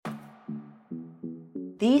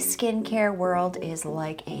The skincare world is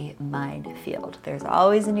like a minefield. There's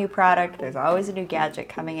always a new product, there's always a new gadget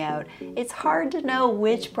coming out. It's hard to know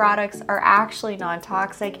which products are actually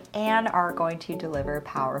non-toxic and are going to deliver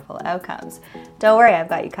powerful outcomes. Don't worry, I've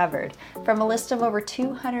got you covered. From a list of over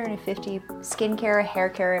 250 skincare, hair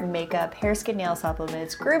care, makeup, hair, skin, nail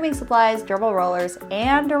supplements, grooming supplies, dermal rollers,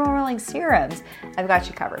 and dermal rolling serums, I've got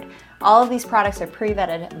you covered. All of these products are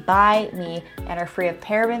pre-vetted by me and are free of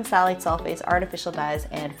parabens, phthalates, sulfates, artificial dyes,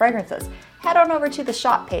 and fragrances. Head on over to the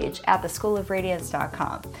shop page at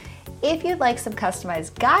theschoolofradiance.com. If you'd like some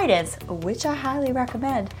customized guidance, which I highly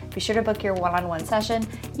recommend, be sure to book your one-on-one session.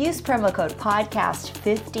 Use promo code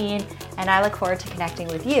PODCAST15, and I look forward to connecting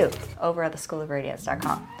with you over at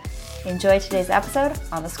theschoolofradiance.com. Enjoy today's episode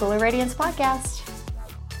on the School of Radiance podcast.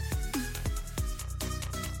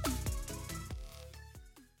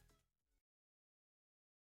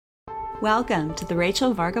 Welcome to the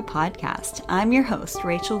Rachel Varga podcast. I'm your host,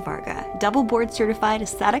 Rachel Varga, double board certified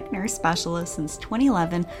aesthetic nurse specialist since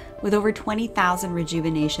 2011 with over 20,000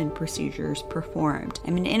 rejuvenation procedures performed.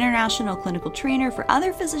 I'm an international clinical trainer for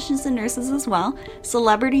other physicians and nurses as well,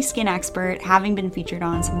 celebrity skin expert, having been featured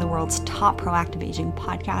on some of the world's top proactive aging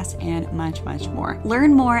podcasts, and much, much more.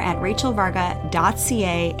 Learn more at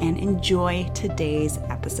rachelvarga.ca and enjoy today's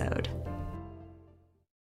episode.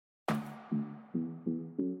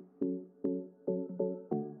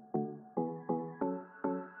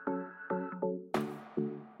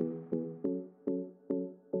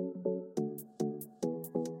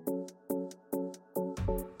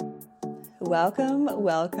 Welcome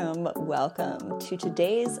to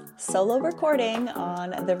today's solo recording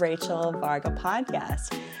on the Rachel Varga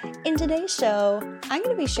podcast. In today's show, I'm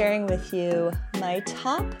going to be sharing with you my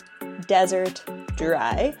top desert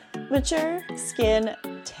dry, mature skin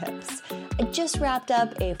tips. I just wrapped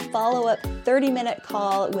up a follow-up 30-minute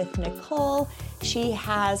call with Nicole. She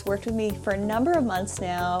has worked with me for a number of months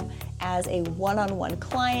now as a one-on-one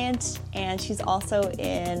client, and she's also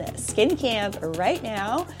in Skin Camp right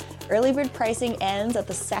now. Early bird pricing ends at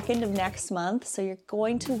the 2nd of next month, so you're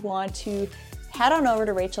going to want to head on over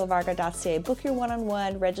to rachelvarga.ca, book your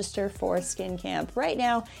one-on-one, register for Skin Camp right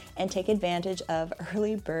now, and take advantage of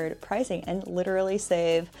early bird pricing and literally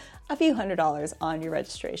save a few $100s on your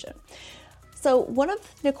registration. So one of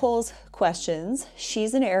Nicole's questions,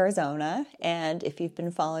 she's in Arizona, and if you've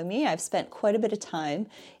been following me, I've spent quite a bit of time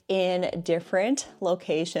in different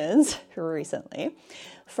locations recently,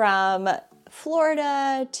 from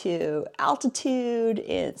Florida to altitude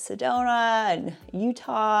in Sedona and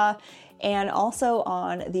Utah, and also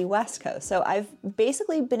on the West Coast. So I've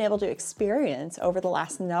basically been able to experience over the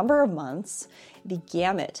last number of months the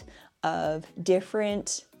gamut of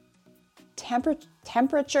different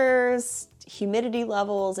temperatures, humidity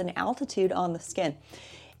levels, and altitude on the skin.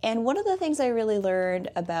 And one of the things I really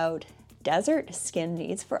learned about desert skin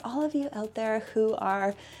needs, for all of you out there who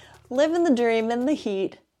are living the dream in the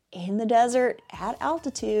heat, in the desert, at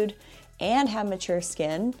altitude, and have mature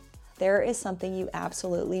skin, there is something you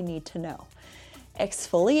absolutely need to know.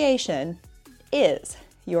 Exfoliation is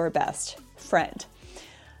your best friend.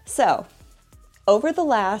 So, over the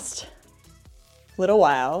last little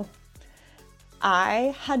while,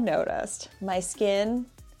 I had noticed my skin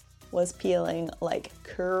was peeling like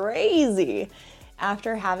crazy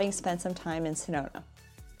after having spent some time in Sedona.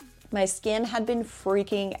 My skin had been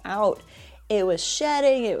freaking out. It was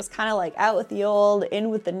shedding, it was kind of like out with the old, in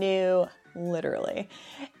with the new, literally.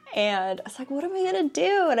 And I was like, what am I gonna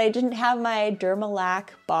do? And I didn't have my Dermalac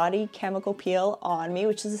body chemical peel on me,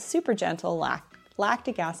 which is a super gentle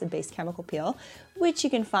lactic acid-based chemical peel, which you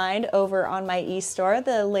can find over on my e-store.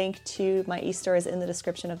 The link to my e-store is in the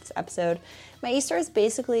description of this episode. My e-store is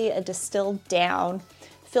basically a distilled down,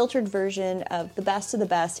 filtered version of the best,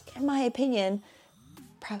 in my opinion,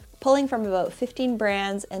 pulling from about 15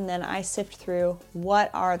 brands, and then I sift through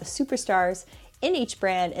what are the superstars in each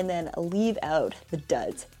brand and then leave out the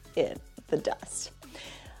duds in the dust.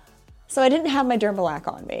 So I didn't have my Dermalac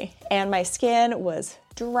on me, and my skin was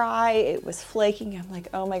dry, it was flaking. I'm like,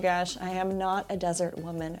 oh my gosh, I am not a desert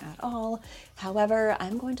woman at all. However,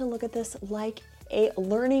 I'm going to look at this like a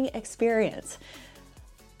learning experience.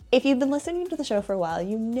 If you've been listening to the show for a while,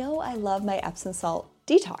 you know I love my Epsom salt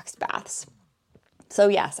detox baths. So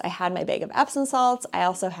yes, I had my bag of Epsom salts. I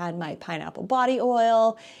also had my pineapple body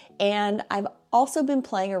oil, and I've also been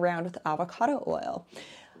playing around with avocado oil.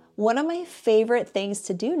 One of my favorite things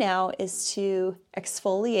to do now is to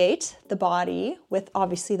exfoliate the body with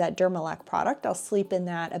obviously that Dermalac product. I'll sleep in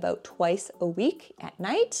that about twice a week at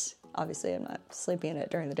night. Obviously, I'm not sleeping in it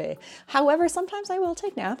during the day. However, sometimes I will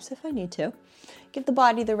take naps if I need to. Give the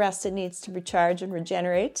body the rest it needs to recharge and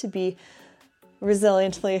regenerate, to be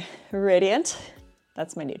resiliently radiant.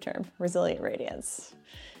 That's my new term, resilient radiance.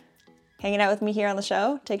 Hanging out with me here on the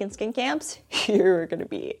show, taking skin camps, you're going to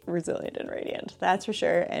be resilient and radiant. That's for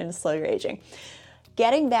sure, and slow your aging.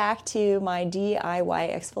 Getting back to my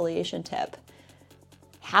DIY exfoliation tip.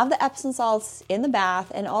 Have the Epsom salts in the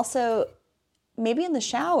bath, and also maybe in the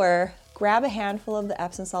shower, grab a handful of the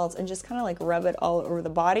Epsom salts and just kind of like rub it all over the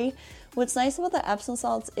body. What's nice about the Epsom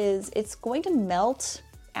salts is it's going to melt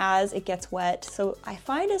as it gets wet. So I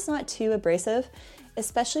find it's not too abrasive,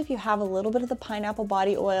 especially if you have a little bit of the pineapple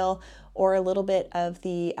body oil or a little bit of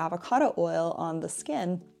the avocado oil on the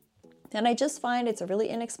skin. And I just find it's a really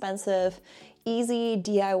inexpensive, easy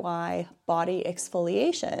DIY body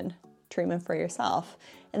exfoliation treatment for yourself.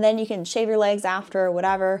 And then you can shave your legs after or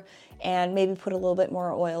whatever, and maybe put a little bit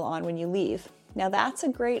more oil on when you leave. Now that's a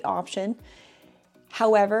great option.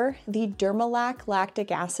 However, the Dermalac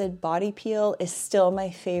lactic acid body peel is still my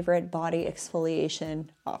favorite body exfoliation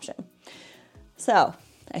option. So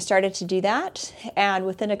I started to do that, and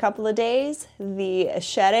within a couple of days, the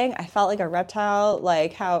shedding, I felt like a reptile,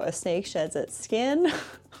 like how a snake sheds its skin.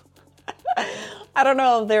 I don't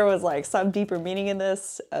know if there was like some deeper meaning in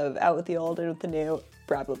this of out with the old and with the new,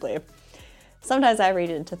 probably. Sometimes I read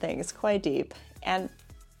into things quite deep, and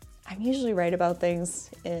I'm usually right about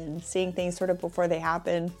things and seeing things sort of before they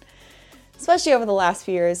happen, especially over the last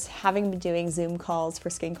few years, having been doing Zoom calls for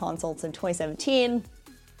skin consults in 2017.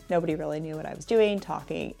 Nobody really knew what I was doing,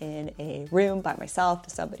 talking in a room by myself to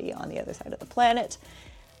somebody on the other side of the planet.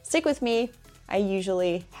 Stick with me. I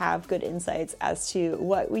usually have good insights as to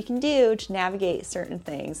what we can do to navigate certain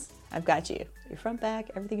things. I've got you. Your front,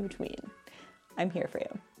 back, everything in between. I'm here for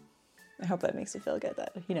you. I hope that makes you feel good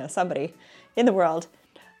that, somebody in the world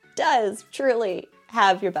does truly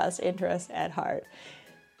have your best interests at heart.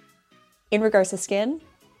 In regards to skin,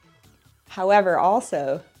 however,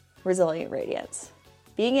 also resilient radiance.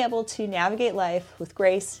 Being able to navigate life with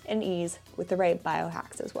grace and ease with the right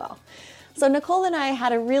biohacks as well. So Nicole and I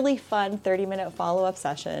had a really fun 30-minute follow-up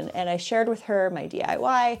session, and I shared with her my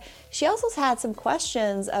DIY. She also had some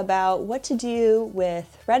questions about what to do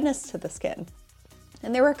with redness to the skin.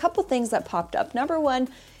 And there were a couple things that popped up. Number one,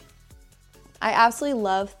 I absolutely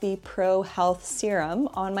love the Pro Health Serum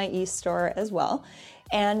on my e-store as well.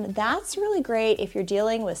 And that's really great if you're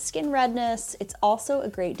dealing with skin redness. It's also a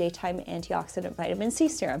great daytime antioxidant vitamin C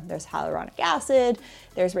serum. There's hyaluronic acid,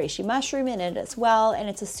 there's reishi mushroom in it as well, and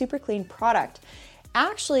it's a super clean product.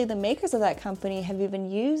 Actually, the makers of that company have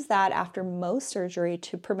even used that after Mohs surgery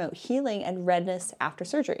to promote healing and redness after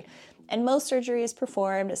surgery. And Mohs surgery is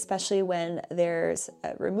performed, especially when there's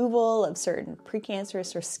a removal of certain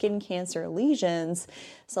precancerous or skin cancer lesions.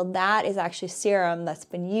 So that is actually serum that's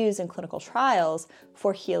been used in clinical trials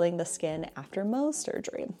for healing the skin after Mohs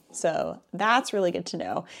surgery. So that's really good to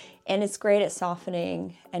know. And it's great at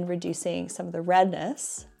softening and reducing some of the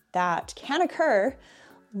redness that can occur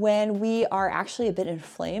when we are actually a bit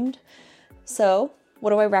inflamed. So what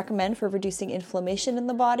do I recommend for reducing inflammation in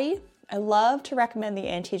the body? I love to recommend the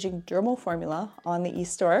anti-aging dermal formula on the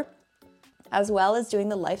e-store, as well as doing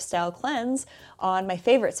the lifestyle cleanse on my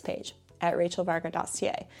favorites page at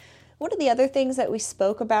rachelvarga.ca. One of the other things that we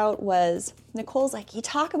spoke about was Nicole's like, you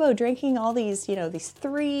talk about drinking all these, these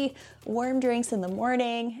 3 warm drinks in the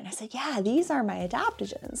morning. And I said, yeah, these are my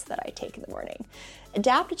adaptogens that I take in the morning.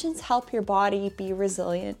 Adaptogens help your body be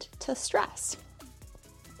resilient to stress.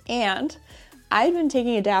 And I've been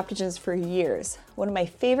taking adaptogens for years. One of my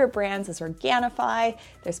favorite brands is Organifi.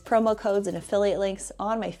 There's promo codes and affiliate links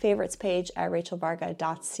on my favorites page at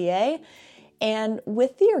rachelvarga.ca. And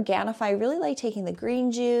with the Organifi, I really like taking the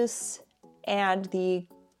green juice and the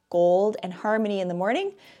gold and Harmony in the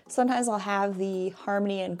morning. Sometimes I'll have the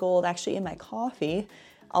Harmony and gold actually in my coffee.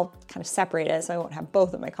 I'll kind of separate it so I won't have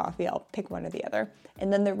both in my coffee. I'll pick one or the other.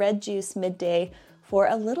 And then the red juice midday for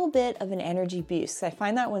a little bit of an energy boost. I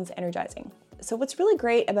find that one's energizing. So what's really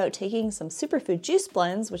great about taking some superfood juice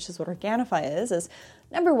blends, which is what Organifi is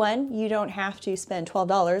number one, you don't have to spend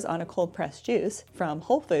 $12 on a cold pressed juice from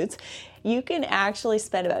Whole Foods. You can actually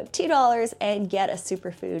spend about $2 and get a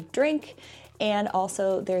superfood drink. And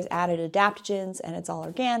also there's added adaptogens and it's all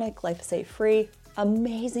organic, glyphosate free.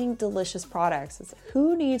 Amazing, delicious products.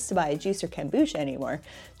 Who needs to buy a juice or kombucha anymore?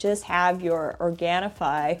 Just have your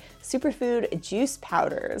Organifi superfood juice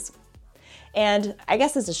powders. And I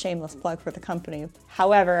guess it's a shameless plug for the company.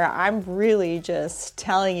 However, I'm really just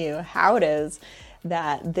telling you how it is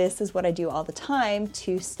that this is what I do all the time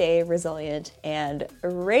to stay resilient and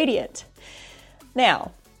radiant.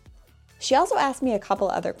 Now, she also asked me a couple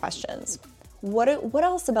other questions. What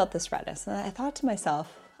else about this redness? And I thought to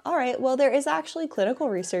myself, all right, well, there is actually clinical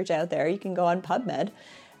research out there. You can go on PubMed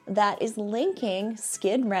that is linking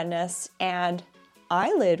skin redness and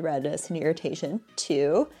eyelid redness and irritation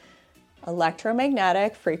to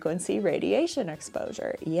electromagnetic frequency radiation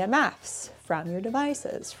exposure, EMFs, from your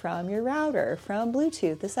devices, from your router, from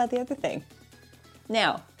Bluetooth, this, that, the other thing.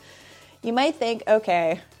 Now, you might think,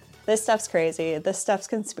 okay, this stuff's crazy, this stuff's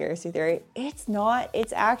conspiracy theory. It's not,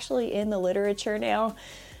 it's actually in the literature now.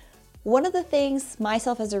 One of the things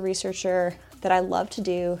myself as a researcher that I love to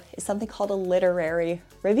do is something called a literary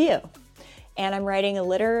review. And I'm writing a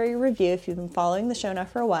literary review, if you've been following the show now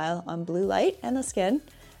for a while, on blue light and the skin,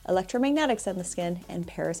 electromagnetics in the skin, and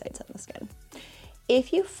parasites in the skin.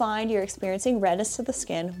 If you find you're experiencing redness to the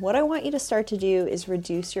skin, what I want you to start to do is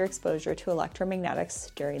reduce your exposure to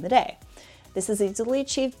electromagnetics during the day. This is easily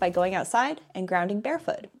achieved by going outside and grounding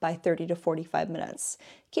barefoot by 30 to 45 minutes,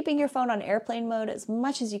 keeping your phone on airplane mode as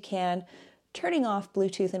much as you can, turning off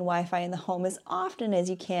Bluetooth and Wi-Fi in the home as often as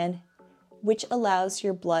you can, which allows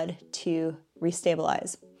your blood to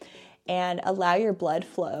restabilize and allow your blood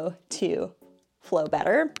flow to flow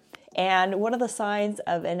better. And one of the signs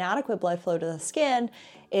of inadequate blood flow to the skin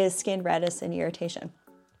is skin redness and irritation.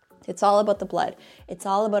 It's all about the blood. It's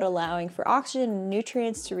all about allowing for oxygen and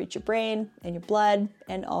nutrients to reach your brain and your blood,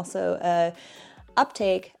 and also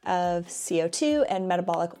uptake of CO2 and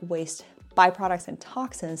metabolic waste byproducts and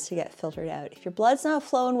toxins to get filtered out. If your blood's not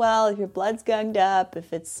flowing well, if your blood's gunged up,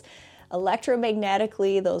 if it's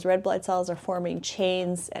electromagnetically, those red blood cells are forming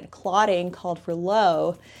chains and clotting called for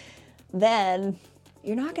low, then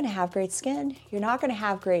you're not going to have great skin. You're not going to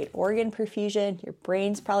have great organ perfusion. Your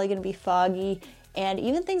brain's probably going to be foggy. And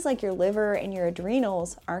even things like your liver and your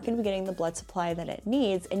adrenals aren't going to be getting the blood supply that it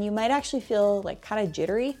needs. And you might actually feel like kind of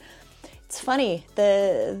jittery. It's funny,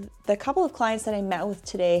 the couple of clients that I met with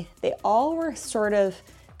today, they all were sort of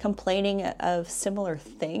complaining of similar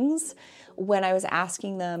things when I was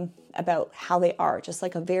asking them about how they are, just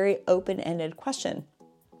like a very open-ended question.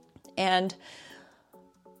 And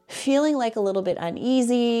feeling like a little bit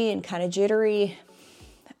uneasy and kind of jittery,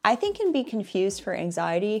 I think can be confused for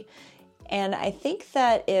anxiety. And I think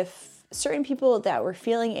that if certain people that were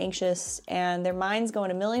feeling anxious and their mind's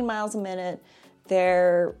going a million miles a minute,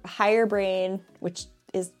 their higher brain, which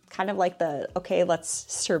is kind of like the, okay, let's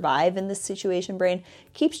survive in this situation brain,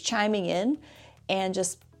 keeps chiming in and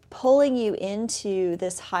just pulling you into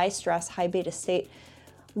this high stress, high beta state,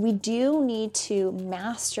 we do need to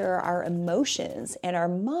master our emotions and our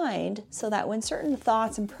mind so that when certain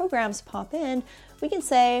thoughts and programs pop in, we can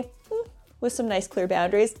say, with some nice clear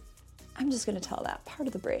boundaries, I'm just going to tell that part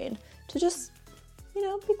of the brain to just,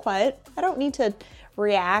 be quiet. I don't need to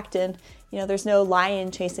react and, there's no lion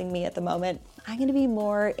chasing me at the moment. I'm going to be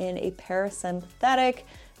more in a parasympathetic,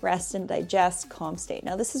 rest and digest, calm state.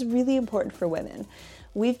 Now, this is really important for women.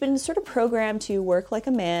 We've been sort of programmed to work like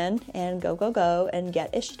a man and go, and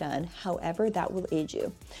get ish done. However, that will aid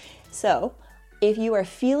you. So if you are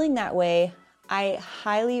feeling that way, I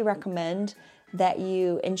highly recommend that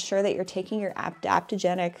you ensure that you're taking your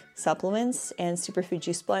adaptogenic supplements and superfood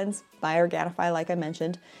juice blends by Organifi, like I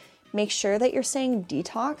mentioned. Make sure that you're staying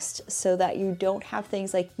detoxed so that you don't have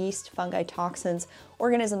things like yeast, fungi, toxins,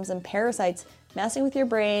 organisms, and parasites messing with your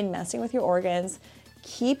brain, messing with your organs.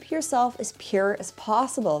 Keep yourself as pure as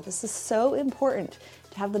possible. This is so important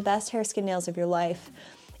to have the best hair, skin, nails of your life.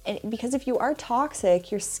 And because if you are toxic,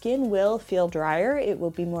 your skin will feel drier, it will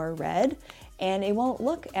be more red, and it won't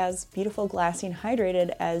look as beautiful, glassy, and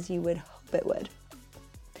hydrated as you would hope it would.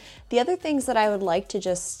 The other things that I would like to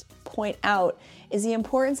just point out is the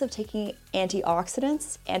importance of taking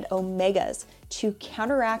antioxidants and omegas to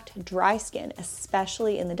counteract dry skin,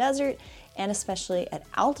 especially in the desert and especially at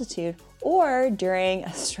altitude or during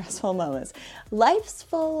stressful moments. Life's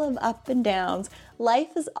full of up and downs.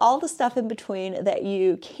 Life is all the stuff in between that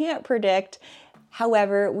you can't predict.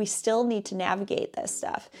 However, we still need to navigate this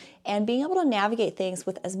stuff. And being able to navigate things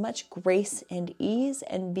with as much grace and ease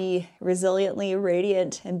and be resiliently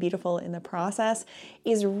radiant and beautiful in the process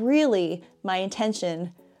is really my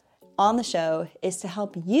intention on the show, is to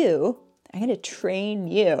help you. I'm going to train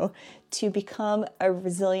you to become a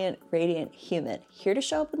resilient, radiant human, here to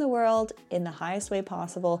show up in the world in the highest way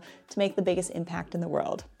possible to make the biggest impact in the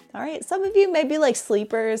world. All right, some of you may be like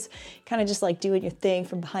sleepers, kind of just like doing your thing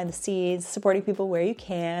from behind the scenes, supporting people where you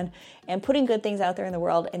can, and putting good things out there in the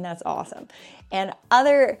world, and that's awesome. And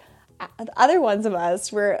other ones of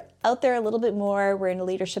us, we're out there a little bit more, we're in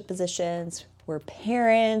leadership positions, we're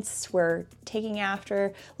parents, we're looking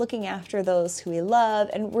after those who we love,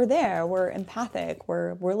 and we're there, we're empathic,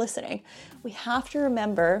 we're listening. We have to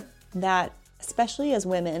remember that, especially as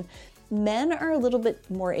women, men are a little bit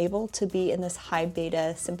more able to be in this high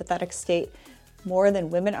beta sympathetic state more than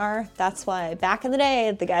women are. That's why back in the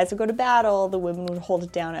day, the guys would go to battle, the women would hold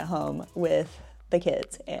it down at home with the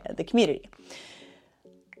kids and the community.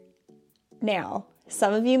 Now,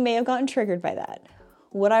 some of you may have gotten triggered by that.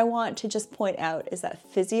 What I want to just point out is that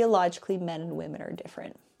physiologically, men and women are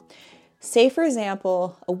different. Say, for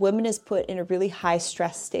example, a woman is put in a really high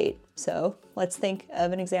stress state. So let's think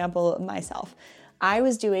of an example of myself. I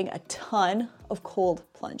was doing a ton of cold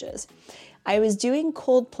plunges. I was doing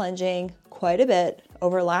cold plunging quite a bit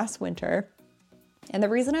over last winter. And the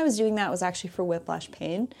reason I was doing that was actually for whiplash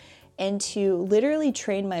pain and to literally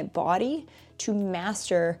train my body to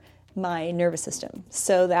master my nervous system,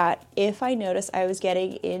 so that if I noticed I was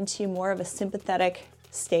getting into more of a sympathetic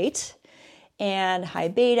state and high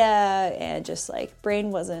beta and just like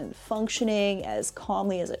brain wasn't functioning as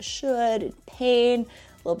calmly as it should, pain,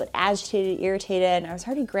 a little bit agitated, irritated, and I was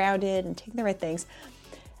already grounded and taking the right things,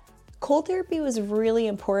 cold therapy was really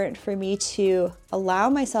important for me to allow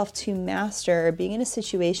myself to master being in a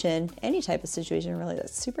situation, any type of situation really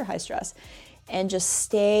that's super high stress, and just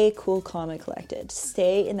stay cool, calm, and collected.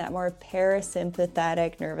 Stay in that more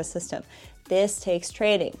parasympathetic nervous system. This takes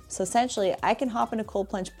training. So essentially, I can hop in a cold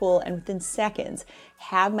plunge pool and within seconds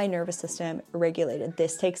have my nervous system regulated.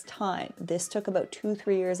 This takes time. This took about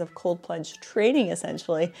 2-3 years of cold plunge training,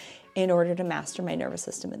 essentially, in order to master my nervous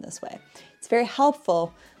system in this way. It's very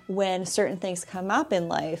helpful when certain things come up in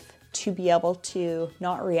life to be able to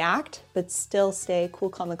not react, but still stay cool,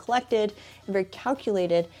 calm, and collected, and very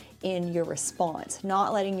calculated in your response,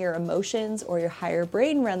 not letting your emotions or your higher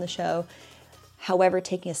brain run the show. However,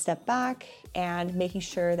 taking a step back and making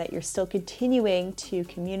sure that you're still continuing to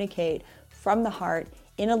communicate from the heart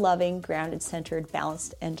in a loving, grounded, centered,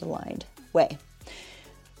 balanced, and aligned way.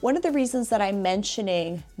 One of the reasons that I'm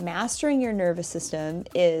mentioning mastering your nervous system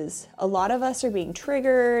is a lot of us are being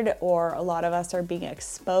triggered, or a lot of us are being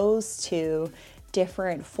exposed to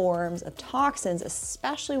different forms of toxins,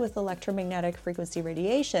 especially with electromagnetic frequency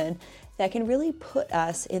radiation, that can really put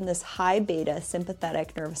us in this high beta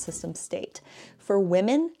sympathetic nervous system state. For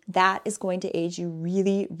women, that is going to age you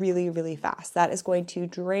really, really, really fast. That is going to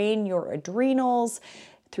drain your adrenals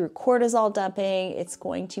through cortisol dumping. It's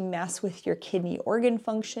going to mess with your kidney organ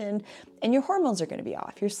function, and your hormones are going to be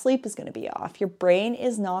off. Your sleep is going to be off. Your brain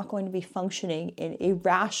is not going to be functioning in a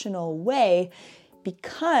rational way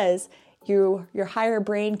because your higher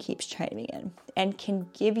brain keeps chiming in and can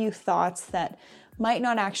give you thoughts that might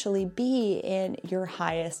not actually be in your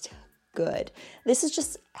highest good. This is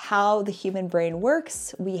just how the human brain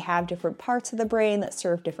works. We have different parts of the brain that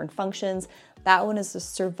serve different functions. That one is the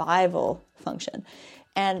survival function.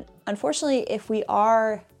 And unfortunately, if we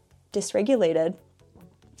are dysregulated,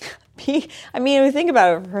 we think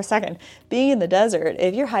about it for a second. Being in the desert,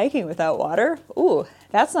 if you're hiking without water,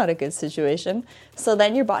 that's not a good situation. So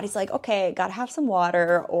then your body's like, okay, gotta have some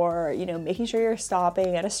water, or, making sure you're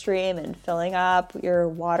stopping at a stream and filling up your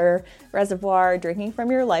water reservoir, drinking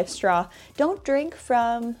from your life straw. Don't drink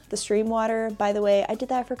from the stream water. By the way, I did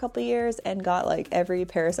that for a couple of years and got like every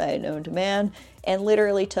parasite known to man, and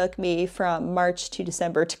literally took me from March to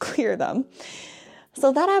December to clear them.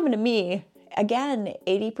 So that happened to me. Again,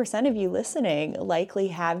 80% of you listening likely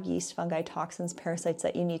have yeast, fungi, toxins, parasites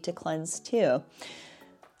that you need to cleanse too.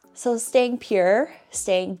 So staying pure,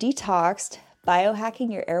 staying detoxed,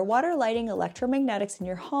 biohacking your air, water, lighting, electromagnetics in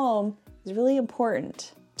your home is really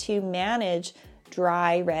important to manage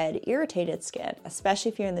dry, red, irritated skin,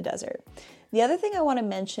 especially if you're in the desert. The other thing I want to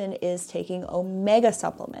mention is taking omega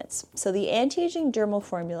supplements. So the anti-aging dermal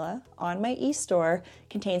formula on my e-store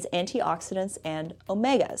contains antioxidants and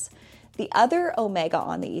omegas. The other omega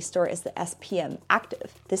on the e-store is the SPM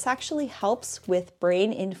Active. This actually helps with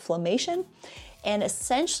brain inflammation, and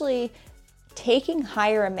essentially taking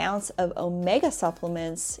higher amounts of omega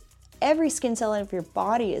supplements, every skin cell of your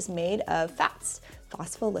body is made of fats,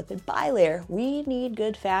 phospholipid bilayer. We need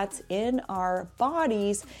good fats in our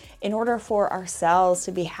bodies in order for our cells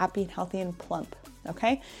to be happy and healthy and plump.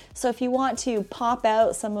 Okay, so if you want to pop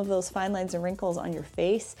out some of those fine lines and wrinkles on your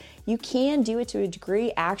face, you can do it to a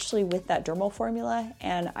degree actually with that dermal formula.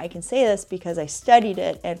 And I can say this because I studied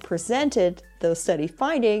it and presented those study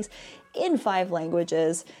findings in 5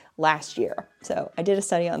 languages last year. So I did a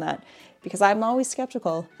study on that because I'm always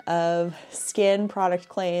skeptical of skin product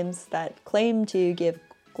claims that claim to give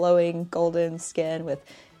glowing golden skin with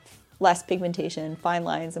less pigmentation, fine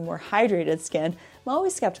lines, and more hydrated skin. I'm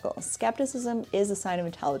always skeptical. Skepticism is a sign of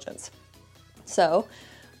intelligence. So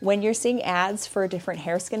when you're seeing ads for different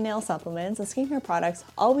hair, skin, nail supplements and skincare products,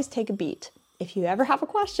 always take a beat. If you ever have a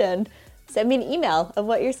question, send me an email of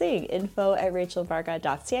what you're seeing,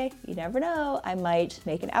 info@rachelvarga.ca. You never know, I might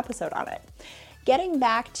make an episode on it. Getting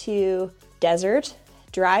back to desert,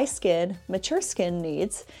 dry skin, mature skin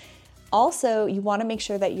needs. Also, you want to make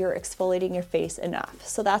sure that you're exfoliating your face enough.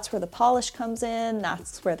 So that's where the polish comes in.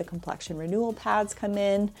 That's where the complexion renewal pads come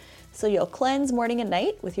in. So you'll cleanse morning and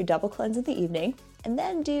night with your double cleanse in the evening, and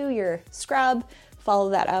then do your scrub, follow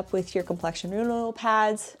that up with your complexion renewal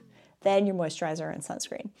pads, then your moisturizer and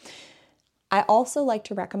sunscreen. I also like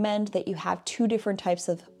to recommend that you have 2 different types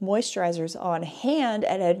of moisturizers on hand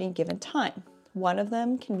at any given time. One of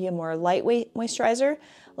them can be a more lightweight moisturizer,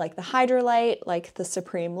 like the Hydrolite, like the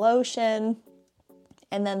Supreme Lotion.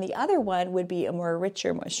 And then the other one would be a more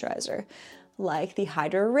richer moisturizer, like the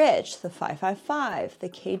Hydra Rich, the 555, the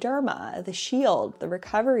K-Derma, the Shield, the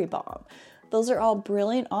Recovery Balm. Those are all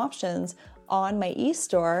brilliant options on my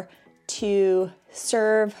e-store to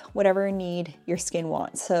serve whatever need your skin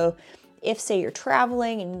wants. So if, say, you're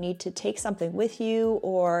traveling and you need to take something with you,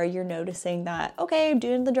 or you're noticing that, okay, I'm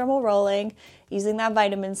doing the dermal rolling, using that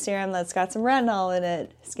vitamin serum that's got some retinol in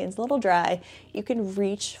it, skin's a little dry, you can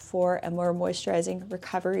reach for a more moisturizing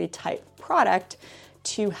recovery type product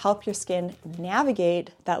to help your skin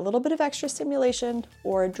navigate that little bit of extra stimulation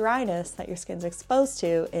or dryness that your skin's exposed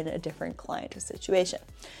to in a different client or situation.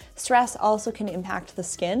 Stress also can impact the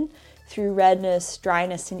skin through redness,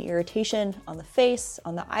 dryness, and irritation on the face,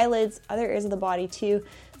 on the eyelids, other areas of the body too.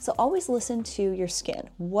 So always listen to your skin.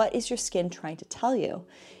 What is your skin trying to tell you?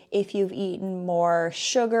 If you've eaten more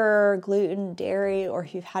sugar, gluten, dairy, or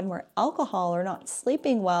if you've had more alcohol or not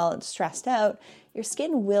sleeping well and stressed out, your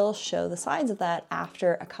skin will show the signs of that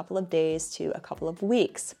after a couple of days to a couple of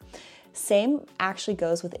weeks. Same actually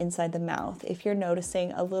goes with inside the mouth. If you're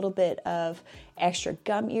noticing a little bit of extra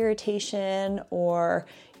gum irritation, or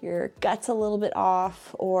your gut's a little bit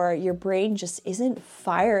off, or your brain just isn't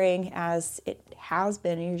firing as it has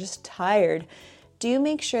been and you're just tired, do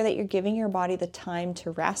make sure that you're giving your body the time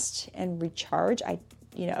to rest and recharge. I've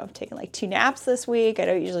taken like 2 naps this week. I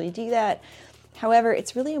don't usually do that. However,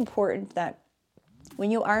 it's really important that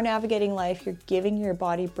when you are navigating life, you're giving your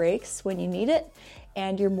body breaks when you need it,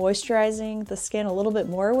 and you're moisturizing the skin a little bit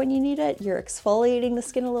more when you need it. You're exfoliating the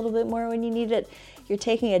skin a little bit more when you need it. You're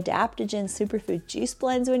taking adaptogen superfood juice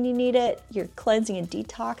blends when you need it. You're cleansing and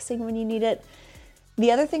detoxing when you need it.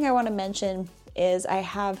 The other thing I want to mention is I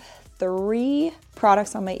have 3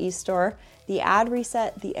 products on my e-store: the Ad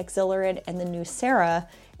Reset, the Exhilarant, and the Nucera.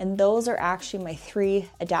 And those are actually my 3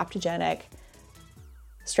 adaptogenic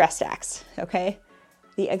stress stacks, okay?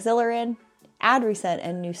 The Exhilarant, Ad Reset,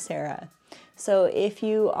 and Nucera. So if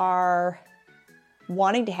you are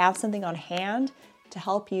wanting to have something on hand to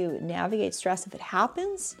help you navigate stress if it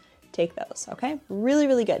happens, take those, okay? Really,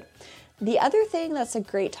 really good. The other thing that's a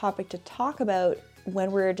great topic to talk about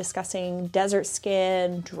when we're discussing desert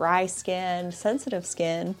skin, dry skin, sensitive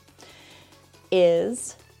skin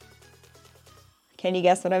is, can you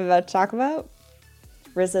guess what I'm about to talk about?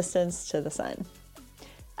 Resistance to the sun.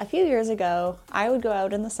 A few years ago, I would go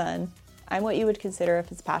out in the sun. I'm what you would consider a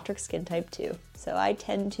Fitzpatrick skin type 2. So I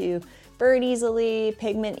tend to burn easily,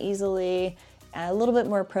 pigment easily, and a little bit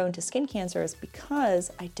more prone to skin cancers because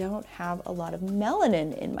I don't have a lot of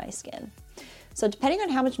melanin in my skin. So depending on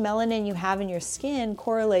how much melanin you have in your skin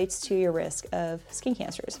correlates to your risk of skin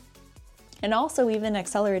cancers. And also even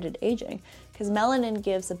accelerated aging, because melanin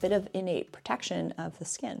gives a bit of innate protection of the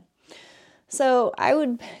skin. So I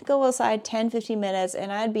would go outside 10-15 minutes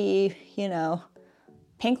and I'd be,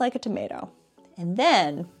 pink like a tomato. And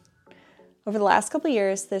then over the last couple of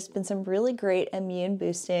years, there's been some really great immune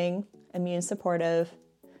boosting, immune supportive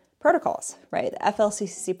protocols, right? The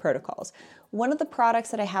FLCCC protocols. One of the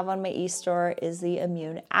products that I have on my e-store is the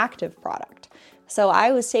Immune Active product. So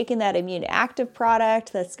I was taking that Immune Active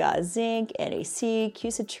product that's got zinc, NAC,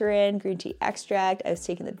 quercetin, green tea extract. I was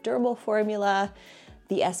taking the dermal formula,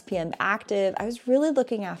 the SPM Active. I was really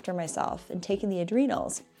looking after myself and taking the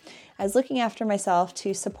adrenals. I was looking after myself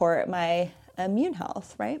to support my immune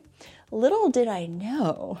health, right? Little did I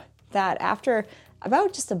know that after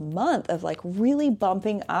about just a month of really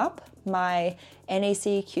bumping up my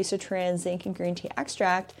NAC, quercetin, zinc, and green tea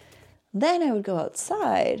extract, then I would go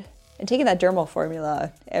outside and taking that dermal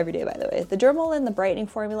formula every day, by the way. The dermal and the brightening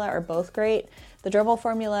formula are both great. The dermal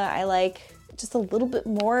formula I like just a little bit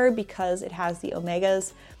more because it has the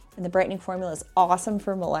omegas, and the brightening formula is awesome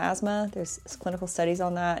for melasma. There's clinical studies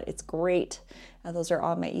on that. It's great. Those are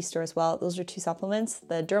on my e-store as well. Those are 2 supplements.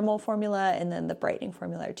 The dermal formula and then the brightening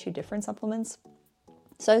formula are 2 different supplements.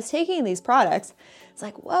 So I was taking these products. It's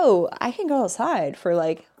like, whoa, I can go outside for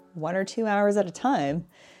 1 or 2 hours at a time.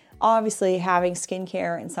 Obviously having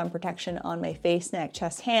skincare and sun protection on my face, neck,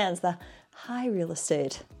 chest, hands, the high real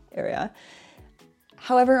estate area.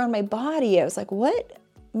 However, on my body, I was like, what?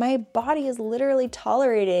 My body is literally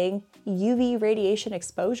tolerating UV radiation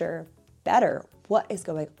exposure better? What is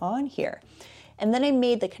going on here? And then I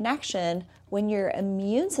made the connection: when your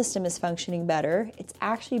immune system is functioning better, it's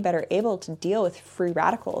actually better able to deal with free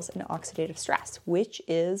radicals and oxidative stress, which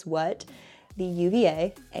is what the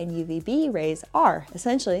UVA and UVB rays are,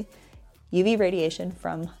 essentially UV radiation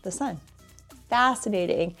from the sun.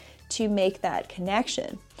 Fascinating to make that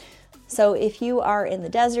connection. So if you are in the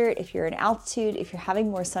desert, if you're in altitude, if you're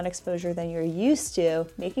having more sun exposure than you're used to,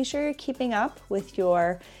 making sure you're keeping up with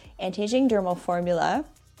your anti-aging dermal formula,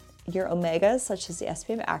 your omegas such as the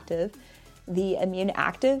SPM active, the immune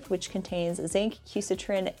active, which contains zinc,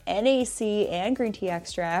 quercetin, NAC, and green tea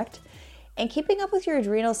extract, and keeping up with your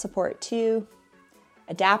adrenal support too,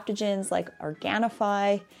 adaptogens like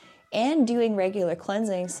Organifi, and doing regular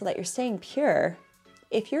cleansing so that you're staying pure.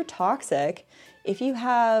 If you're toxic, if you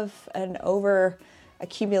have an over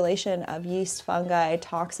accumulation of yeast, fungi,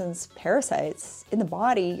 toxins, parasites in the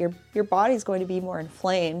body, your body's going to be more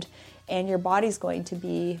inflamed, and your body's going to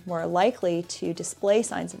be more likely to display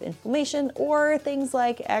signs of inflammation, or things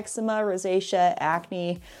like eczema, rosacea,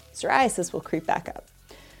 acne, psoriasis will creep back up.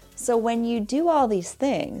 So when you do all these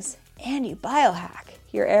things and you biohack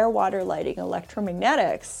your air, water, lighting,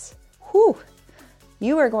 electromagnetics,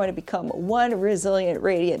 you are going to become one resilient,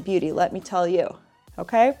 radiant beauty, let me tell you,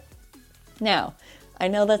 okay? Now, I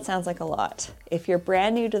know that sounds like a lot. If you're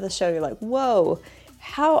brand new to the show, you're like, whoa,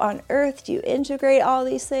 how on earth do you integrate all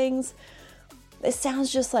these things? It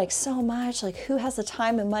sounds just like so much, like who has the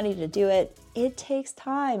time and money to do it? It takes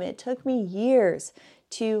time. It took me years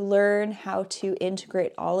to learn how to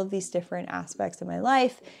integrate all of these different aspects of my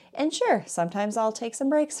life. And sure, sometimes I'll take some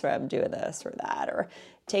breaks from doing this or that, or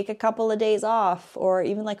take a couple of days off, or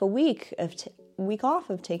even like a week off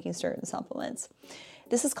of taking certain supplements.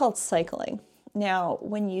 This is called cycling. Now,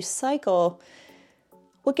 when you cycle,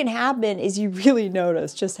 what can happen is you really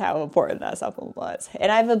notice just how important that supplement was. And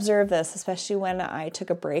I've observed this, especially when I took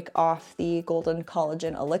a break off the Golden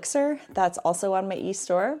Collagen Elixir. That's also on my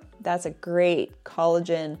e-store. That's a great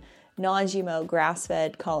collagen, non-GMO,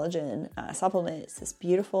 grass-fed collagen supplement. It's this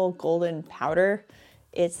beautiful golden powder.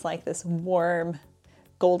 It's like this warm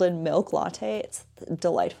golden milk latte. It's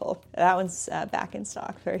delightful. That one's back in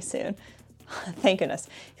stock very soon. Thank goodness.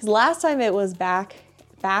 Because last time it was back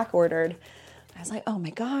ordered, I was like, oh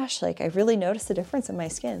my gosh, like I really noticed a difference in my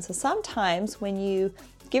skin. So sometimes when you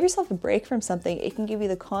give yourself a break from something, it can give you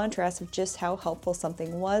the contrast of just how helpful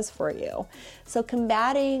something was for you. So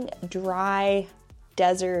combating dry,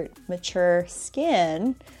 desert, mature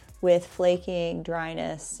skin with flaking,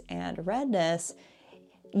 dryness, and redness,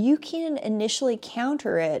 you can initially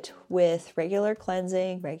counter it with regular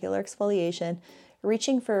cleansing, regular exfoliation,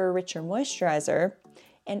 reaching for a richer moisturizer,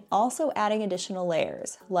 and also adding additional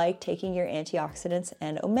layers like taking your antioxidants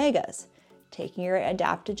and omegas, taking your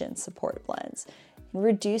adaptogen support blends,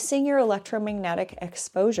 reducing your electromagnetic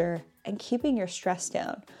exposure, and keeping your stress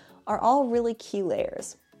down are all really key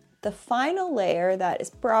layers. The final layer that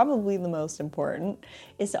is probably the most important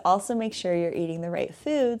is to also make sure you're eating the right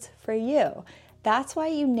foods for you. That's why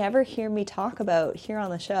you never hear me talk about here on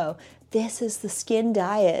the show, this is the skin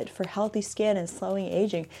diet for healthy skin and slowing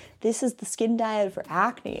aging. This is the skin diet for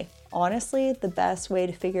acne. Honestly, the best way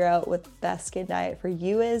to figure out what the best skin diet for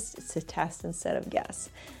you is to test instead of guess.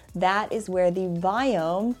 That is where the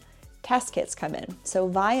Viome test kits come in. So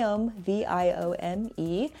Viome,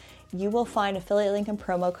 Viome, you will find affiliate link and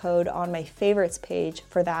promo code on my favorites page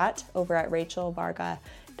for that over at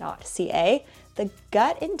rachelvarga.ca. The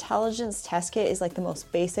gut intelligence test kit is like the most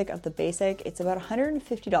basic of the basic. It's about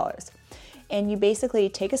 $150. And you basically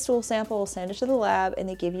take a stool sample, send it to the lab, and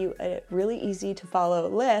they give you a really easy to follow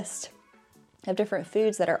list of different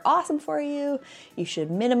foods that are awesome for you, you should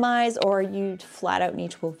minimize, or you flat out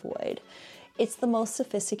need to avoid. It's the most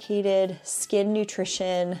sophisticated skin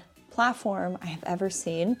nutrition platform I have ever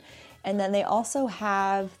seen. And then they also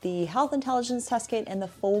have the health intelligence test kit and the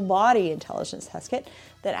full body intelligence test kit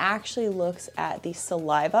that actually looks at the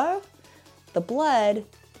saliva, the blood,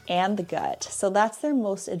 and the gut. So that's their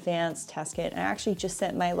most advanced test kit. And I actually just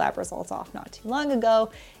sent my lab results off not too long ago,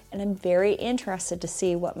 and I'm very interested to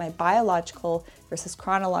see what my biological versus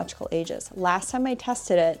chronological age is. Last time I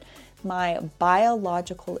tested it, my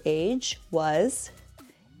biological age was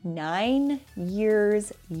 9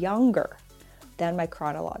 years younger than my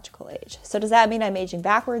chronological age. So does that mean I'm aging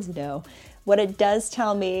backwards? No. What it does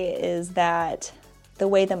tell me is that the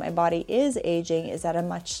way that my body is aging is at a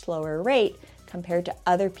much slower rate compared to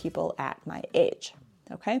other people at my age,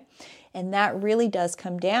 okay? And that really does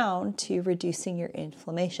come down to reducing your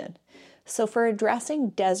inflammation. So for addressing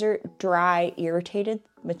desert, dry, irritated,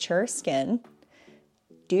 mature skin,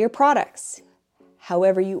 do your products.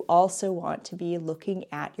 However, you also want to be looking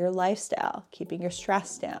at your lifestyle, keeping your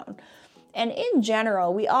stress down. And in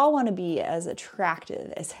general, we all want to be as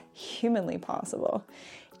attractive as humanly possible.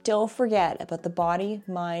 Don't forget about the body,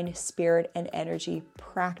 mind, spirit, and energy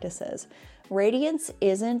practices. Radiance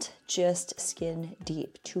isn't just skin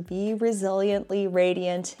deep. To be resiliently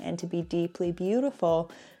radiant and to be deeply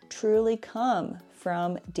beautiful truly come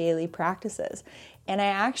from daily practices. And I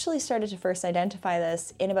actually started to first identify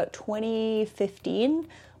this in about 2015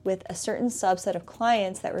 with a certain subset of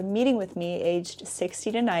clients that were meeting with me aged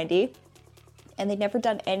 60 to 90. And they'd never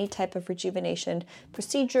done any type of rejuvenation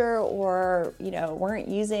procedure or, weren't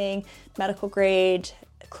using medical grade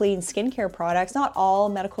clean skincare products. Not all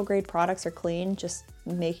medical grade products are clean, just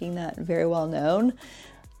making that very well known.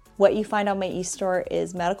 What you find on my e-store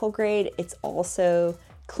is medical grade. It's also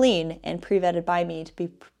clean and pre-vetted by me to be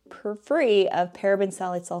free of parabens,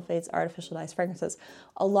 phthalates, sulfates, artificial dyes, fragrances.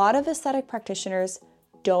 A lot of aesthetic practitioners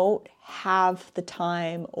don't have the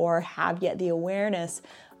time or have yet the awareness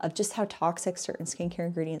of just how toxic certain skincare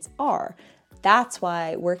ingredients are. That's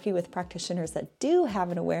why working with practitioners that do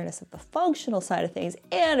have an awareness of the functional side of things,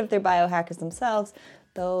 and if they're biohackers themselves,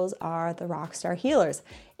 those are the rockstar healers.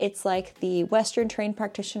 It's like the Western trained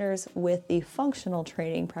practitioners with the functional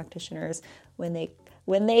training practitioners. When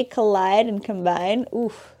they collide and combine,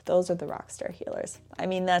 those are the rockstar healers. I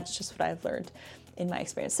mean, that's just what I've learned in my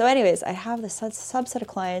experience. So anyways, I have this subset of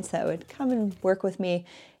clients that would come and work with me,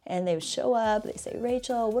 and they would show up, they say,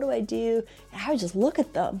 Rachel, what do I do? And I would just look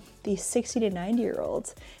at them, these 60 to 90 year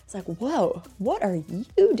olds. It's like, whoa, what are you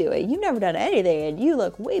doing? You've never done anything, and you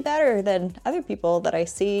look way better than other people that I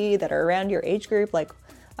see that are around your age group. Like,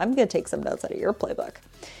 I'm gonna take some notes out of your playbook.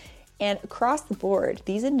 And across the board,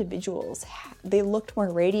 these individuals, they looked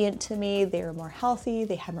more radiant to me, they were more healthy,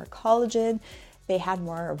 they had more collagen, they had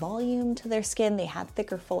more volume to their skin, they had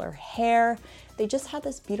thicker, fuller hair. They just had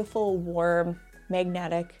this beautiful, warm,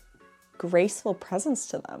 magnetic, graceful presence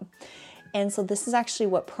to them. And so this is actually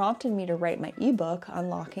what prompted me to write my ebook,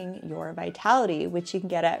 Unlocking Your Vitality, which you can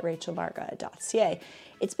get at rachelvarga.ca.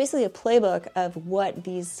 It's basically a playbook of what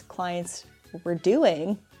these clients were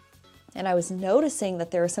doing. And I was noticing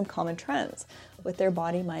that there were some common trends with their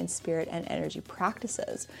body, mind, spirit, and energy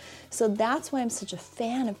practices. So that's why I'm such a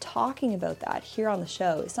fan of talking about that here on the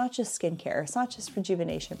show. It's not just skincare. It's not just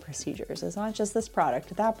rejuvenation procedures. It's not just this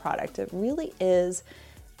product or that product. It really is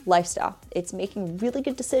lifestyle. It's making really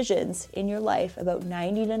good decisions in your life about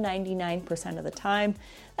 90 to 99% of the time.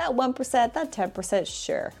 That 1%, that 10%,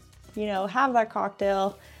 sure. Have that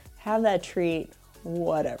cocktail, have that treat,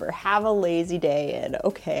 whatever. Have a lazy day and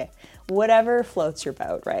okay, whatever floats your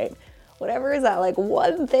boat, right? Whatever is that like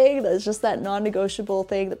one thing that's just that non-negotiable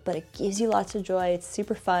thing, but it gives you lots of joy. It's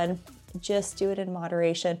super fun. Just do it in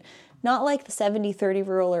moderation. Not like the 70-30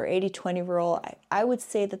 rule or 80-20 rule. I would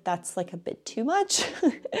say that that's like a bit too much.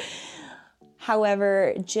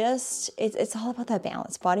 However, it's all about that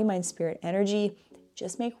balance. Body, mind, spirit, energy.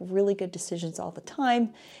 Just make really good decisions all the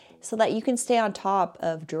time so that you can stay on top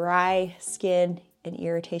of dry skin and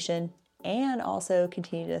irritation and also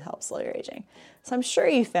continue to help slow your aging. So I'm sure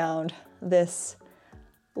you found this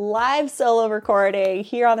live solo recording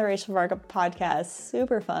here on the Rachel Varga podcast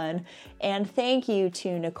super fun. And thank you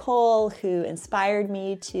to Nicole, who inspired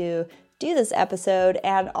me to do this episode,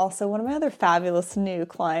 and also one of my other fabulous new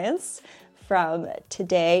clients from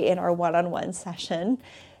today in our one-on-one session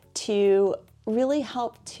to really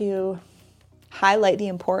help to highlight the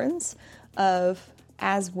importance of,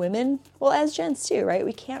 as women, well, as gents too, right?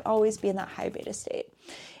 We can't always be in that high beta state.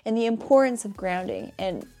 And the importance of grounding.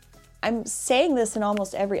 And I'm saying this in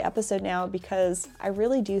almost every episode now because I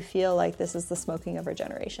really do feel like this is the smoking of our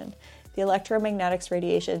generation. The electromagnetics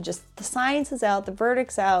radiation, just the science is out, the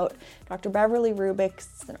verdict's out. Dr. Beverly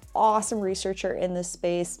Rubik's an awesome researcher in this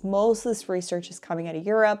space. Most of this research is coming out of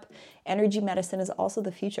Europe. Energy medicine is also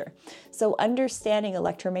the future. So understanding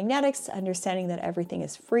electromagnetics, understanding that everything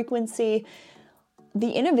is frequency,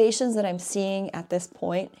 the innovations that I'm seeing at this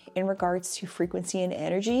point in regards to frequency and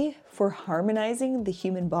energy for harmonizing the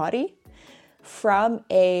human body from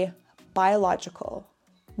a biological,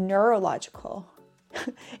 neurological,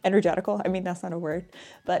 energetical, I mean, that's not a word,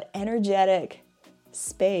 but energetic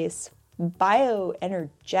space,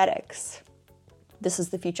 bioenergetics. This is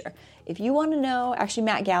the future. If you want to know, actually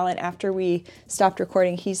Matt Gallant, after we stopped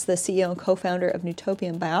recording, he's the CEO and co-founder of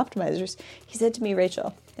Nutopian Biooptimizers. He said to me,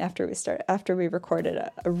 Rachel, after we recorded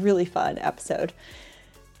a really fun episode,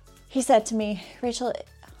 he said to me, Rachel,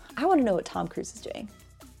 I want to know what Tom Cruise is doing.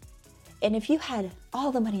 And if you had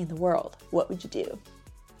all the money in the world, what would you do?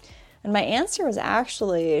 And my answer was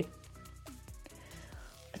actually,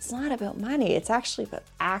 it's not about money. It's actually about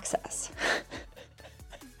access.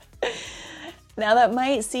 Now that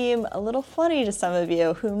might seem a little funny to some of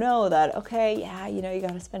you who know that, okay, yeah, you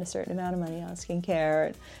got to spend a certain amount of money on skincare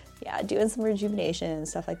and yeah, doing some rejuvenation and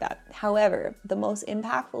stuff like that. However, the most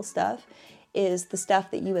impactful stuff is the stuff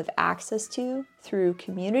that you have access to through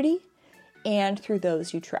community and through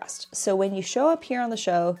those you trust. So when you show up here on the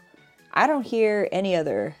show, I don't hear any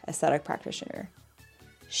other aesthetic practitioner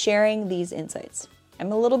sharing these insights.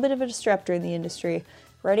 I'm a little bit of a disruptor in the industry,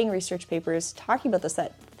 writing research papers, talking about this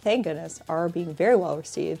that, thank goodness, are being very well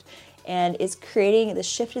received, and is creating the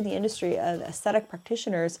shift in the industry of aesthetic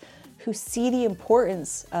practitioners who see the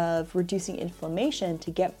importance of reducing inflammation to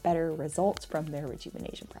get better results from their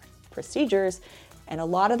rejuvenation procedures. And a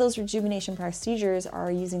lot of those rejuvenation procedures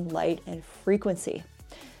are using light and frequency.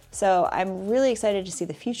 So I'm really excited to see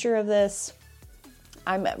the future of this.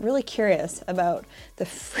 I'm really curious about the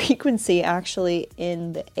frequency actually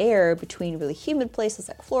in the air between really humid places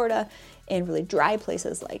like Florida and really dry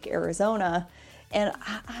places like Arizona. And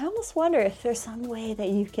I almost wonder if there's some way that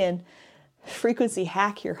you can frequency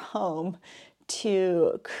hack your home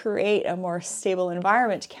to create a more stable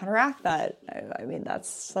environment to counteract that. I mean,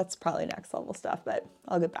 that's probably next level stuff, but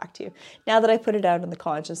I'll get back to you. Now that I put it out in the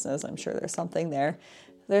consciousness, I'm sure there's something there.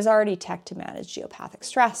 There's already tech to manage geopathic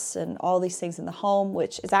stress and all these things in the home,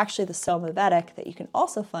 which is actually the Soma Vedic that you can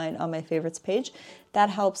also find on my favorites page. That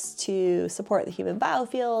helps to support the human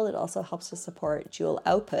biofield. It also helps to support joule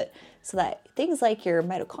output so that things like your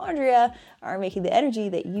mitochondria are making the energy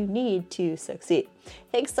that you need to succeed.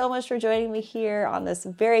 Thanks so much for joining me here on this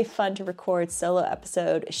very fun to record solo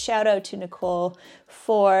episode. Shout out to Nicole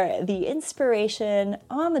for the inspiration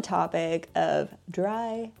on the topic of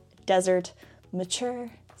dry, desert, mature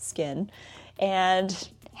skin and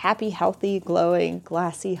happy, healthy, glowing,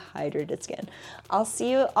 glassy, hydrated skin. I'll see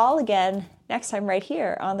you all again next time right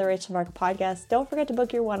here on the Rachel Varga podcast. Don't forget to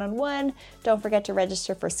book your one-on-one. Don't forget to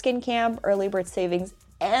register for Skin Camp. Early bird savings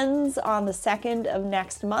ends on the 2nd of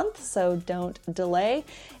next month, so don't delay.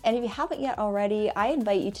 And if you haven't yet already, I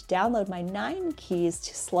invite you to download my 9 keys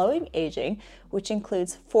to slowing aging, which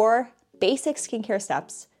includes 4 basic skincare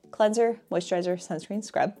steps: cleanser, moisturizer, sunscreen,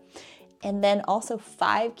 scrub, and then also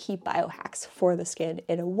 5 key biohacks for the skin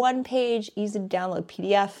in a 1-page, easy to download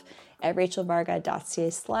PDF at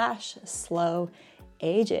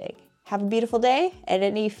rachelvarga.ca/slowaging. Have a beautiful day, and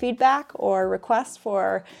any feedback or requests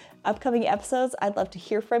for upcoming episodes, I'd love to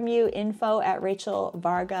hear from you.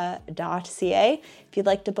 info@rachelvarga.ca. If you'd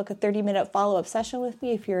like to book a 30-minute follow-up session with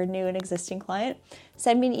me, if you're a new and existing client,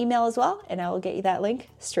 send me an email as well, and I will get you that link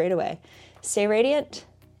straight away. Stay radiant,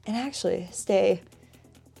 and actually stay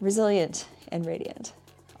resilient and radiant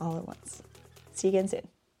all at once. See you again soon.